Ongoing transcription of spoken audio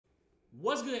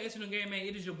What's good, It's Game Man?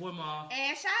 It is your boy Ma.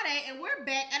 And Sade, and we're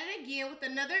back at it again with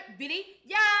another video.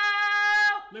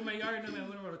 Look, man, you already know, man,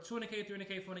 we're going to 200K,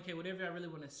 300K, 400K, whatever I really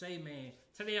want to say, man.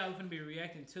 Today, y'all going to be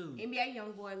reacting to NBA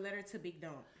YoungBoy letter to Big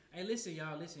Dunk. Hey, listen.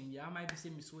 Y'all might be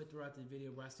seeing me sweat throughout this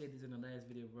video, bro. I said this in the last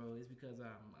video, bro. It's because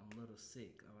I'm a little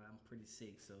sick. I'm pretty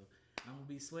sick, so I'm going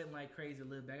to be sweating like crazy a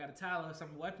little bit. I got a towel, so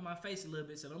I'm wiping my face a little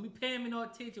bit, so don't be paying me no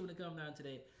attention when it comes down to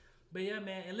that. But yeah,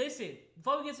 man, and listen,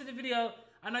 before we get to the video,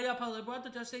 I know y'all probably like, bro, I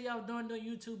thought y'all said y'all doing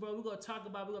YouTube, bro. We're going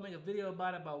to make a video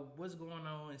about what's going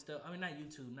on and stuff. I mean, not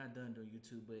YouTube, not done doing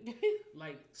YouTube, but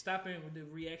like stopping with the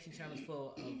reaction channels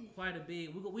for quite a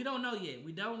bit. We don't know yet.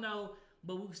 We don't know,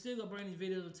 but we're still going to bring these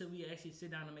videos until we actually sit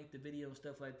down and make the video and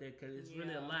stuff like that, because it's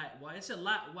really a lot. Why? It's a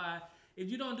lot why. If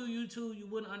you don't do YouTube, you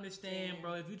wouldn't understand,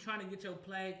 bro. If you're trying to get your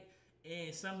plaque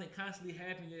and something constantly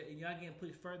happening and y'all getting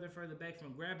pushed further and further back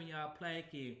from grabbing y'all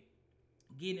plaque and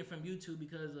getting it from YouTube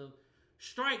because of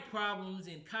strike problems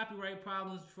and copyright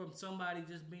problems from somebody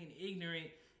just being ignorant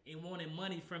and wanting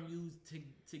money from you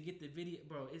to get the video,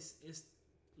 bro.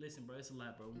 Listen, bro, it's a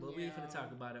lot, bro. But we ain't finna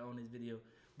talk about it on this video.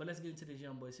 But let's get into this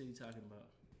young boy. See what you talking about.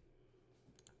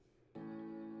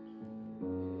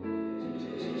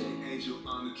 Angel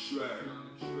on the track.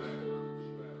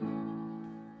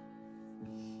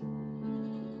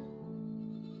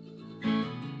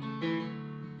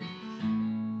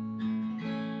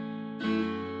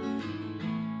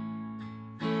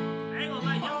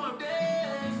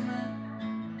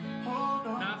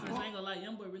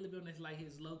 Like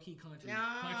his low key country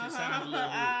sound a little bit.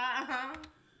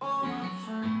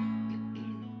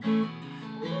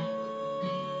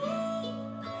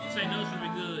 Say no for me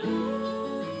good.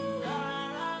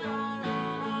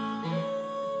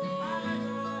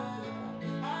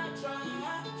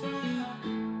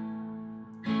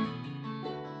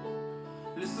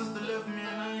 Little sister left me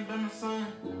and I ain't been the same.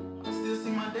 I still see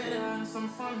my daddy hiding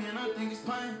something from me and I think it's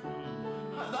pain.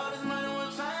 I thought this money would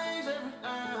change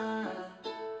everything.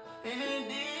 And it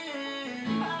did.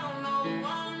 I don't know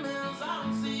why meals. I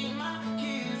don't see my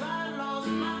kids. I lost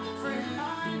my friend.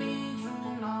 I need you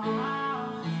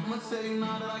now. I'ma tell you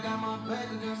now that I got my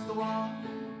back against the wall.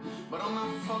 But I'm not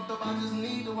fucked up. I just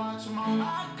need to watch them all.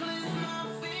 I cleanse my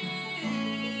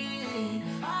feet.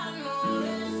 I know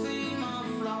they see my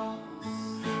flaws.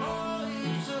 Oh,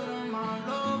 you should my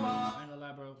lover. I ain't gonna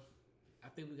lie, bro. I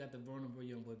think we got the vulnerable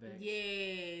young boy back.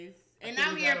 Yes. And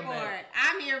I'm here for it.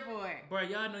 I'm here for it. Bro,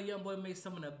 y'all know young boy makes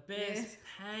some of the best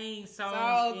pain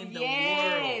songs in the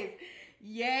world.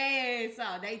 Yes.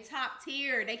 So they top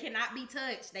tier. They cannot be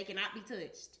touched. They cannot be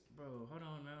touched. Bro, hold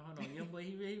on now. Hold on. Young boy,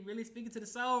 he really speaking to the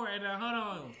soul right now. Hold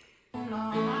on.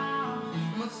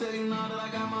 I'ma tell you now that I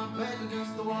got my back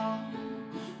against the wall.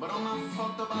 But I'm not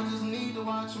fucked up. I just need to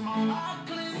watch them all. I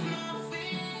cleanse my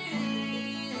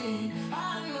feet.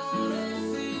 I know they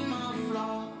see my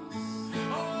flaws.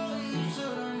 Oh, you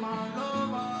should my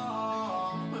lover.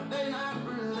 But they not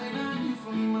real, they not here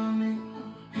for me, my nigga.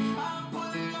 I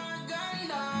put my gun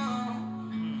down.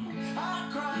 I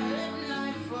cry every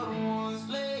night for the ones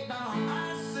laid down. I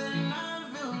sit in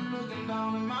Nashville looking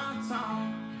down in my town.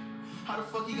 How the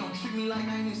fuck he gon' treat me like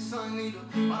I ain't his son either?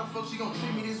 Why the fuck she gon'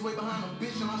 treat me this way behind a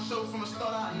bitch? And I showed from the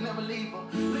start I'd never leave her.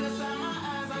 Look inside my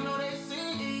eyes, I know they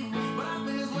see evil. But I've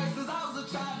been this way since I was a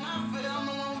child, and I feel I'm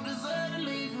the one who deserve to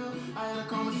leave here. I had a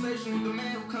conversation with the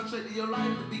man who contracted your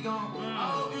life to be gone.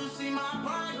 I hope you see my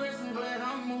progress and glad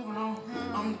I'm moving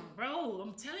on. Bro,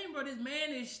 I'm telling you, bro, this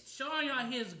man is showing y'all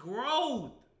his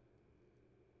growth.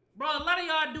 Bro, a lot of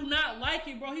y'all do not like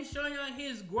it, bro. He's showing y'all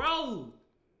his growth.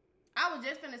 I was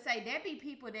just gonna say there be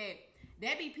people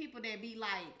that be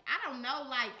like, I don't know,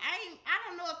 like I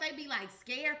don't know if they be like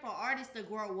scared for artists to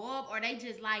grow up, or they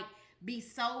just like be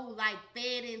so like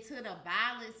fed into the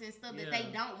violence and stuff that they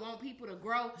don't want people to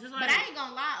grow. But I ain't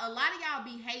gonna lie, a lot of y'all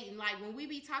be hating. Like when we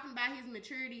be talking about his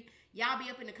maturity, y'all be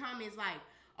up in the comments like,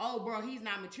 oh bro, he's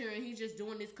not maturing, he's just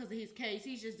doing this because of his case,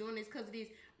 he's just doing this because of this.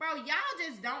 Bro, y'all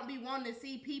just don't be wanting to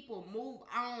see people move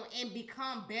on and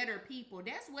become better people.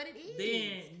 That's what it is.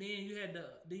 Then you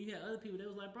had other people that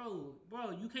was like, bro,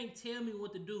 you can't tell me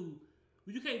what to do.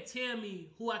 You can't tell me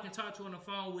who I can talk to on the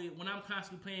phone with when I'm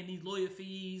constantly paying these lawyer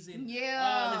fees and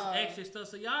all this extra stuff.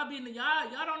 So y'all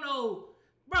don't know.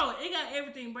 Bro, it got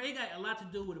everything, bro. It got a lot to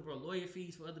do with it, bro. Lawyer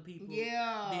fees for other people.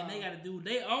 Yeah. Then they gotta do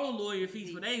their own lawyer fees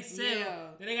for themselves. Yeah.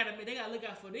 Then they gotta look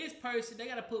out for this person. They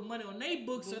gotta put money on their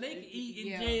books so they can eat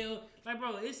in jail. Like,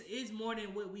 bro, it's more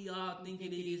than what we all think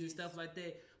it is and stuff like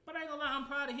that. But I ain't gonna lie, I'm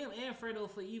proud of him and Fredo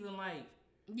for even like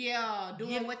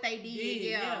doing what they did.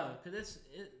 Yeah, cause that's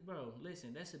it, bro.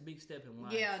 Listen, that's a big step in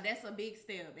life. Yeah, that's a big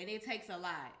step, and it takes a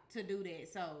lot to do that.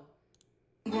 So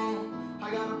I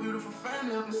got a beautiful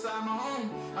family up inside my home.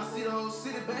 I see the whole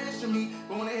city bashing me,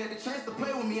 but when they had the chance to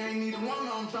play with me, I ain't need one of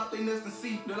them drop their nuts and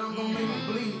see that I'm gonna make them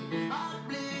bleed. I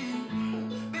bleed,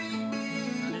 big, big.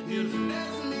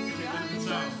 That's me. I ain't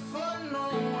church for no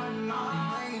one. Nah,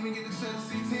 I ain't even get the chance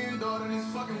to see 10 daughter and he's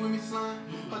fucking with me, son.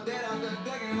 Her dad out there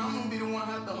begging, and I'm gonna be the one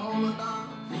have to hold her down.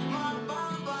 My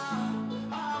baba,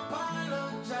 I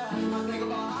apologize. I think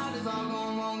about how this all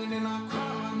going wrong, and then I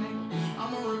cry, my nigga.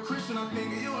 I'm a real Christian, I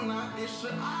think of you and not this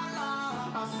shit.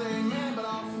 I say amen, but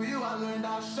all for you, I learned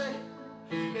our shit.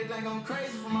 They think I'm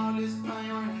crazy from all this pain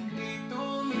running deep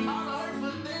through me. All the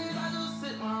hurtful things, I just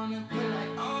sit around and play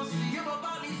like I don't see. Give up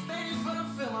all these things for the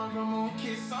feel my grandma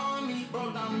kiss on me.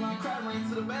 Broke down in my cry, ran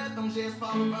to the bathroom, just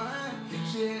followed behind.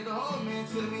 She had the whole man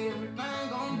tell me everything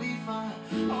gon' be fine.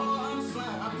 Oh, I'm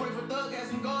slime. I pray for Doug,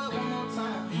 ask him God one more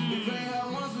time. If we ain't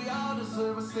had once, we all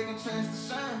deserve a second chance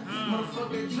to shine.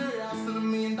 Motherfuck that jury, I send $1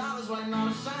 million right now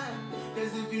to shine.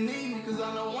 As if you need me, cause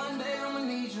I know one day I'ma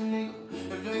need you, nigga.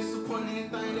 If you ain't supporting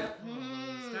anything that...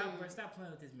 Stop, bro. Stop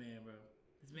playing with this man, bro.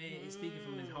 This man is speaking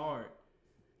from his heart.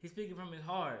 He's speaking from his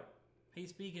heart. He's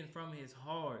speaking from his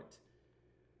heart.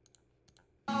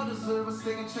 I deserve a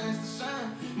second chance to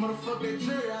shine. Motherfuck that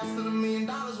jury, I send $1 million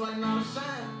right now to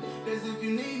shine. As if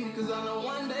you need me, cause I know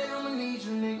one day I'ma need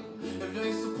you, nigga. If you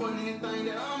ain't supporting anything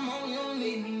that I'm on, you don't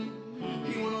need me, nigga.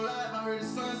 He went on live, I heard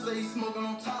his son say he's smoking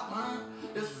on top, huh?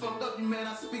 That's fucked up, you mad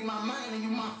I speak my mind and you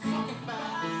my fucking fire.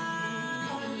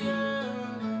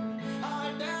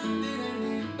 I down did and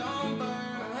it don't burn.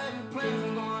 Having plans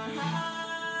and going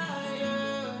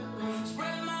higher.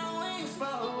 Spread my wings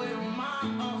far away on my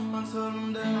own. I told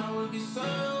him that I would be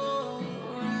soaring.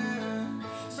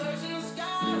 Searching the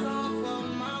skies all for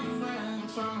my friend.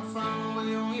 Trying to find my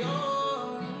way on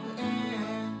your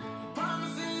end.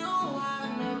 Promising you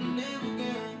I'd never live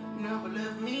again. Never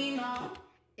left me now.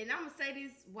 And I'm gonna say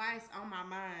this while it's on my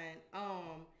mind.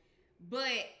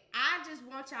 But I just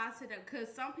want y'all to know,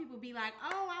 cause some people be like,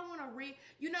 oh, I want a real,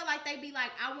 like they be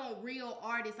like, I want real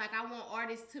artists, like I want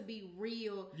artists to be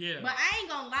real. Yeah. But I ain't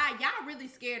gonna lie, y'all really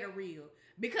scared of real,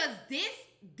 because this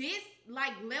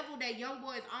like level that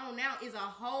YoungBoy is on now is a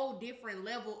whole different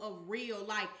level of real.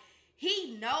 Like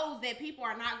he knows that people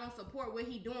are not gonna support what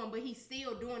he doing, but he's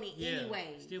still doing it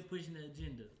anyway. Still pushing the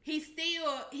agenda. He's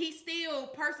still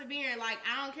persevering. Like,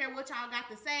 I don't care what y'all got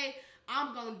to say.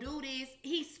 I'm gonna do this.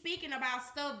 He's speaking about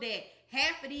stuff that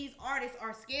half of these artists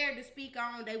are scared to speak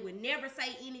on. They would never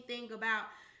say anything about.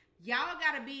 Y'all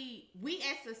gotta be, we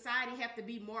as society have to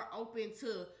be more open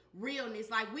to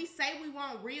realness. Like, we say we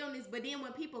want realness, but then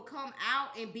when people come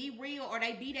out and be real, or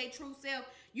they be their true self,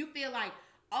 you feel like,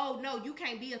 oh no, you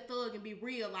can't be a thug and be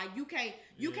real. Like you can't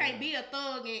be a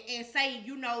thug and say,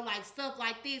 like stuff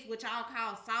like this, which y'all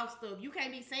call soft stuff. You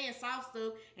can't be saying soft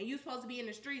stuff and you supposed to be in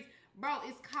the streets. Bro,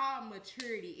 it's called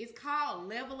maturity. It's called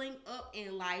leveling up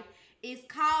in life. It's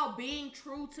called being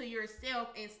true to yourself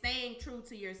and staying true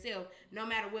to yourself, no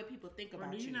matter what people think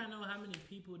about you. Do you not know how many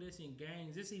people that's in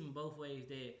gangs? It's even both ways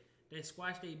that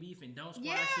squash their beef and don't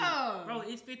squash it. Bro,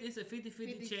 it's a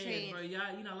 50-50 chance, bro.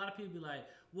 Y'all, a lot of people be like,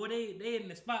 well, they in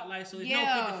the spotlight, so it's no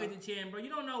 50-50 chance, bro. You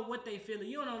don't know what they feeling.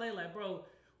 You don't know, they like, bro,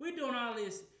 we doing all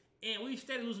this, and we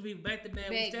steady losing people back to back.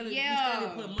 We steady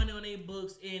put money on their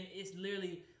books, and it's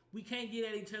literally, we can't get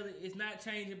at each other. It's not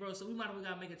changing, bro, so we might as well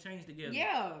gotta make a change together.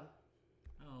 Yeah.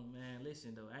 Oh, man,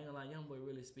 listen, though. I ain't gonna lie, YoungBoy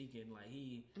really speaking. Like,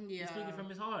 he's speaking from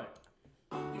his heart.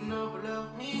 You never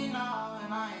left me now,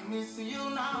 and I ain't missing you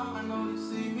now. I know you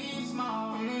see me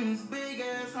small. I'm in this big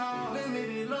ass house.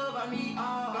 Limited love, I need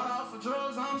all. Got off for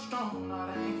drugs, I'm strong.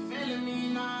 Now they ain't feeling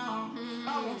me now.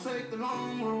 I won't take the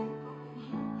long road.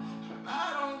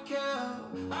 I don't care.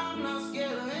 I'm not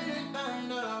scared of anything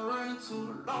that I run into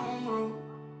the long road.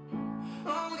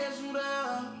 Long as you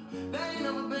there, they ain't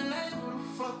never been able to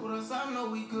fuck with us. I know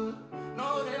we good.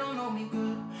 No, they don't know me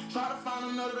good. Try to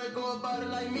find another that go about it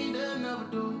like me, they'll never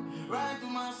do it. Riding through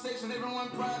my section, everyone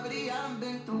privately, I done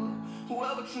been through it.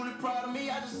 Whoever truly proud of me,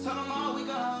 I just tell them all we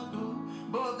got all do it.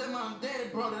 But they're my daddy,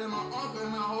 brother, they're my uncle,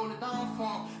 and I hold it down for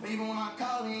him. Even when I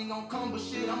call, he ain't gonna come, but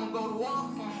shit, I'ma go to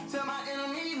war for him. Tell my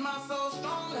enemies my soul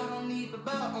strong, I don't need the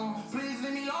belt on. Please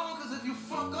leave me alone, cause if you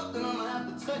fuck up, then I'ma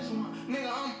have to touch you. Nigga,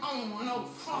 I'm on one, no,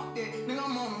 fuck that. Nigga,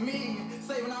 I'm on a million,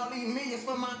 saving all these millions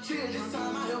for my children. This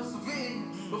time I help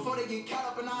civilians, before they get caught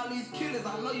up in all these killers.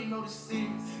 I know you know this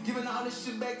serious. Giving all this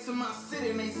shit back to my city,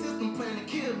 and they system plan to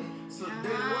kill me. So daddy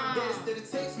work, daddy steady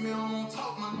text me, I don't wanna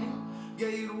talk, my nigga.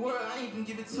 Gave you the word, I ain't even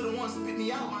give it to the one spit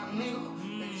me out, my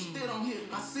nigga. And you still don't hit me.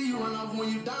 I see you run off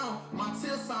when you down. My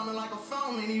tears sounding like a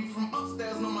fountain, even from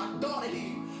upstairs, know my daughter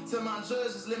here. Tell my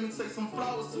judge, just let me take some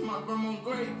flowers to my grandma's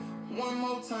grave. one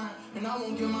more time. And I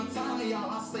won't give my time to y'all,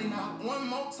 I say now one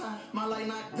more time. My light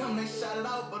not dim, they shot it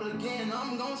out, but again,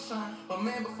 I'm gon' shine. But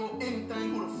man, before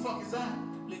anything, who the fuck is I?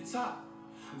 Lit top.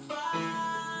 Fire.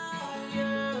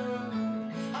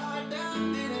 I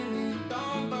down, didn't it,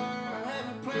 don't burn.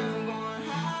 Having plans, I'm going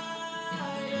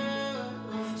higher.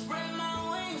 Spread my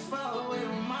wings, fly away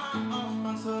with my arms.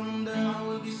 I told them that I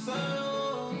would be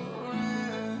soaring.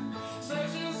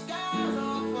 Searching the skies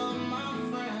all for my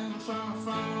friend. Trying to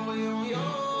find my way on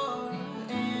your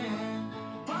end.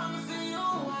 Promising you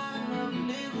I'd never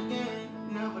live again.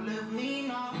 Never leave me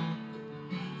now.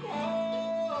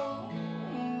 Oh,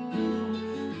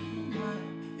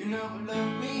 you never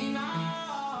left me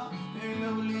now. You ain't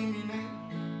never leave me, nigga.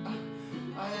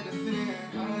 I had to sit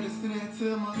there and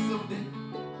tell myself that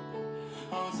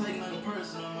I don't take nothing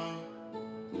personal, man.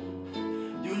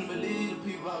 You wouldn't believe the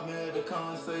people I've been having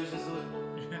conversations with.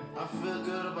 I feel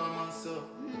good about myself.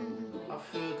 I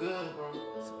feel good, bro.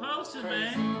 Supposed to,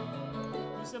 Crazy. man.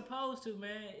 You're supposed to,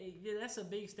 man. Yeah, that's a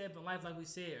big step in life, like we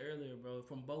said earlier, bro.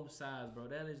 From both sides, bro.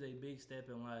 That is a big step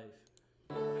in life.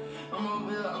 I'm over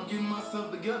here, I'm getting myself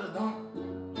together, don't.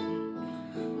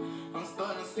 I'm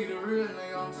starting to see the real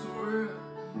nigga, I'm too real.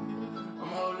 I'm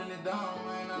holding it down,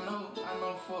 man. I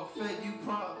know for a fact you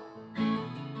proud.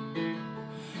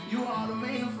 You are the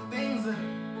meaning for things,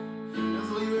 and that's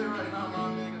where you at right now,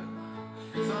 my nigga.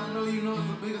 So I know you know it's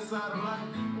the bigger side of life.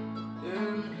 You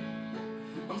hear me?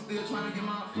 I'm still trying to get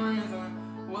my friends,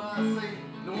 and what I say,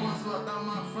 the ones who I thought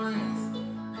my friends,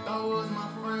 thought was my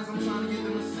friends, I'm trying to get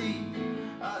them to see.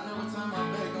 I'll never turn my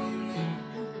back on you, nigga.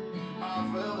 I'll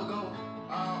forever go.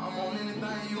 I'm on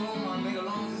anything you want, my nigga,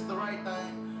 long as it's the right thing.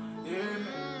 You hear me?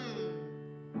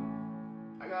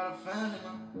 I got a family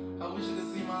now. I wish you could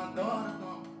see my daughter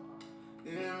now.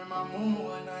 You hear me? My mama,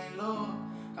 her name Lord.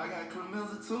 I got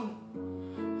Camilla too.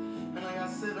 And I got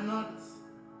 7 others.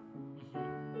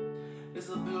 It's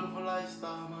a beautiful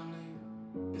lifestyle, my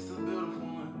nigga. It's a beautiful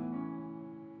one.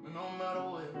 And no matter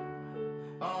what,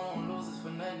 I don't want to lose it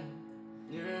for nothing.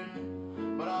 You hear me?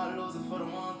 But I'll lose it for the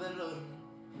ones that love me.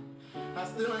 I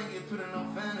still ain't get put in no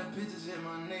family pictures yet,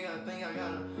 my nigga. I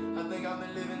think I've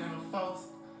been living in a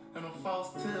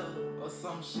false tale or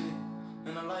some shit.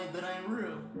 In a life that ain't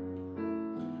real.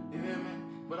 You hear me?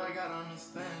 But I gotta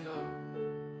understand though.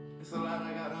 It's a lot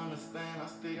I gotta understand. I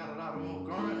still got a lot of more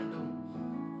growing to do.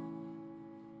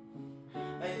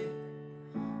 Hey,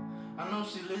 I know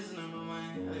she listening, but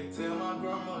man, hey, tell my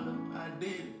grandmother I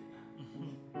did it.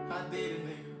 I did it,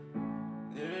 nigga.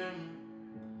 You hear me?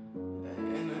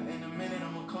 In a minute,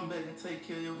 I'm gonna come back and take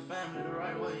care of your family the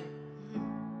right way. You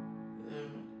hear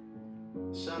me?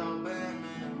 Shout out Band,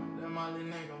 man. That my little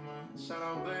nigga, man. Shout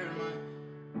out Barry, man.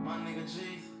 My nigga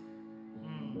Jesus.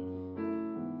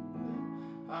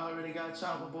 I already got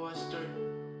Chopper Boy straight.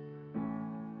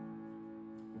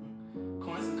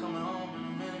 Quincy coming home in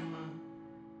a minute, man.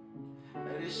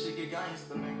 Hey, this shit get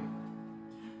gangster, nigga.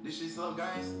 This shit so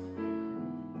gangster.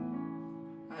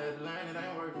 I had to learn it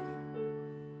ain't worth it.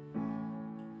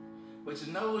 But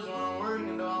you know which one I'm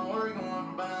working, though. I'm working one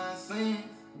from behind the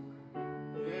scenes.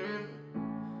 You hear me?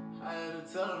 I had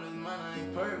to tell them this money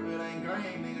ain't purple, it ain't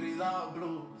green, nigga. These all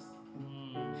blues.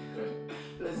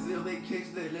 Let's see if they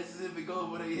catch that. Let's see if it go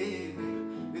over their head,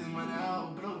 nigga. This money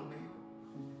all blue, nigga.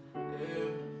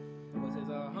 Yeah. What's his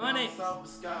 100? South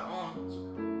sky orange.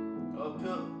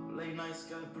 Uphill, late night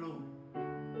sky blue.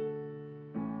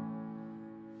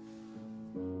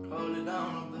 Hold it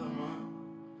down up there, man.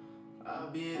 I'll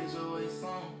be at your way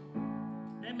soon.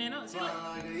 Hey man, see,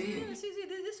 like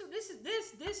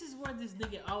this is where this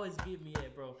nigga always get me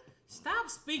at, bro. Stop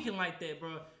speaking like that,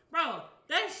 bro. Bro,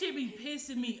 that shit be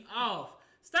pissing me off.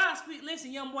 Stop speaking.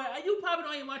 Listen, young boy, you probably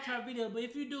don't even watch our video, but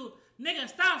if you do, nigga,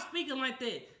 stop speaking like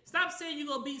that. Stop saying you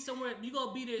gonna be somewhere. You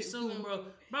gonna be there soon, bro.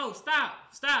 Bro, stop.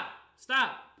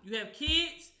 You have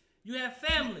kids. You have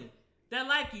family that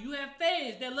like you. You have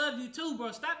fans that love you too,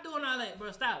 bro. Stop doing all that,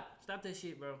 bro. Stop that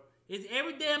shit, bro. It's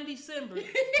every damn December.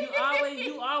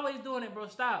 You always doing it, bro.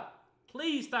 Stop.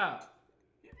 Please stop.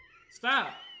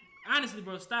 Honestly,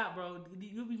 bro, stop, bro.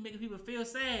 You be making people feel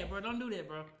sad, bro. Don't do that,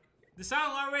 bro. The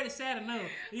song already sad enough.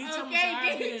 You I'll be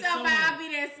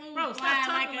there soon. Bro, stop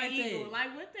talking like eagle. that.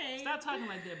 Like what the? Stop talking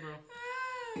like that, bro.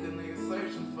 The nigga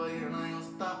searching for you, and I ain't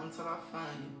gonna stop until I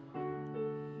find you.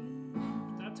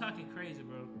 Stop talking crazy,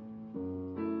 bro.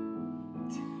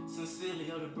 Sincerely,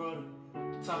 yo, the brother.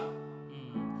 Top.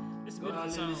 It's a beautiful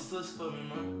song. This sis for me,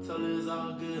 man. Tell her it's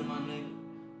all good, my nigga.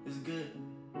 It's good.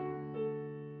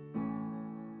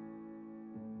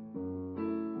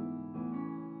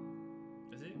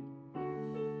 That's it? I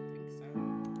think so.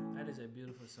 That is a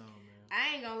beautiful song, man. I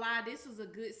I ain't gonna lie, this was a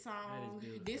good song. That is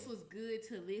beautiful. This was good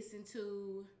to listen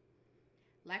to.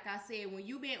 Like I said, when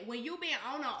you been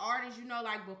on an artist, you know,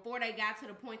 like before they got to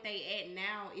the point they at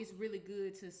now, it's really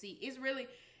good to see. It's really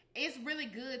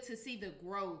good to see the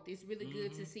growth. It's really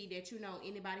good to see that, you know,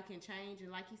 anybody can change.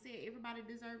 And like you said, everybody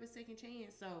deserves a second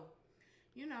chance. So,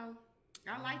 you know,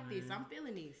 I like this. I'm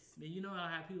feeling this. Man, you know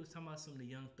how people was talking about some of the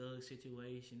Young Thug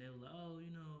situation. They were like, oh,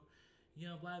 you know,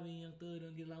 Young Bobby and Young Thug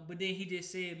don't get along. But then he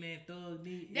just said, man, Thug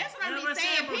need. That's what I be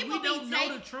saying. People don't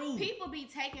know the truth. People be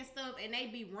taking stuff and they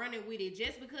be running with it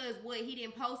just because he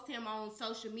didn't post him on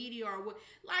social media or what.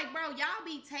 Like, bro, y'all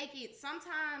be taking.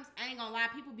 Sometimes I ain't gonna lie,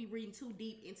 people be reading too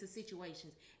deep into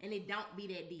situations and it don't be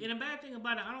that deep. And the bad thing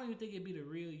about it, I don't even think it'd be the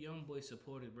real YoungBoy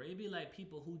supporters, bro. It'd be like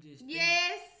people who just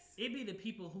It'd be the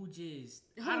people who just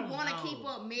want to keep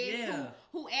up mess,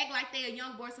 who act like they a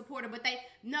YoungBoy supporter, but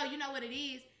you know what it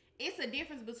is. It's a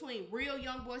difference between real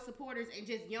YoungBoy supporters and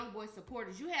just YoungBoy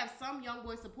supporters. You have some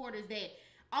YoungBoy supporters that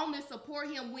only support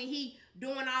him when he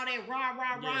doing all that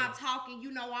rah talking,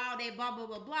 you know, all that blah blah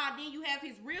blah blah. Then you have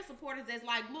his real supporters that's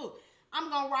like, look,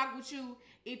 I'm gonna rock with you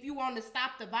if you want to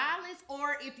stop the violence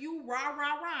or if you rah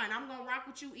and I'm gonna rock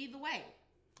with you either way.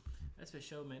 That's for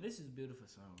sure, man. This is a beautiful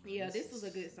song, bro. Yeah, this was a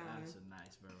good song. That's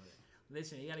nice, bro.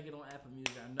 Listen, you gotta get on Apple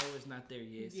Music. I know it's not there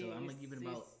yet, so I'm gonna give it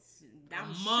about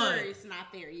sure it's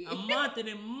not there yet. A month, and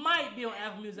it might be on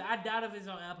Apple Music. I doubt if it's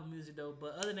on Apple Music though.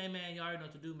 But other than that, man, y'all already know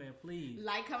what to do, man. Please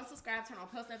like, comment, subscribe, turn on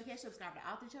post notifications, subscribe to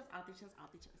all the channels.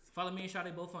 Follow me and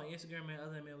Shawty both on Instagram, man.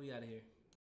 Other than that, man, we out of here.